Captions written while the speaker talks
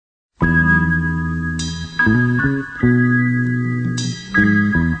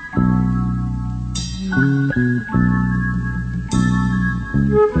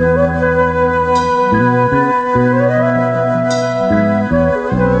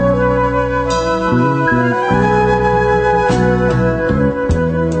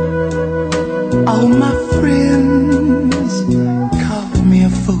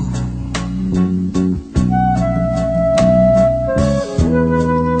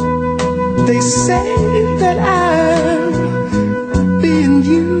They say that I'm being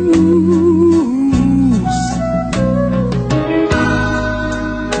used.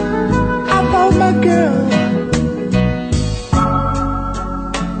 I bought my girl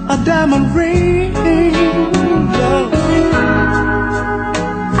a diamond ring, love.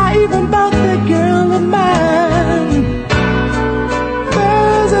 I even bought that girl of mine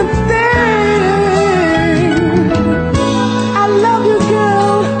present thing. I love you,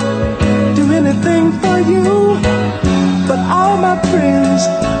 girl, do anything for you, but all my friends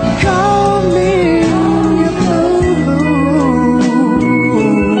call me your boo.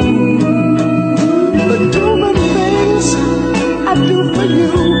 But do the things I do for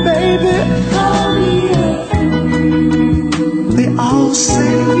you, baby, they all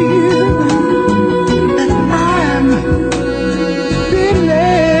say that I'm really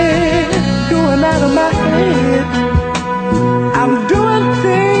going out of my head. I'm doing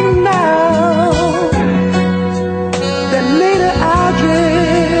things now that later I'll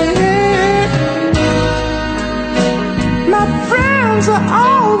dread. My friends are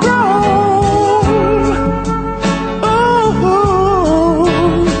all wrong. Oh,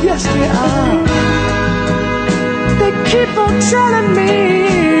 yes they are. They keep on telling me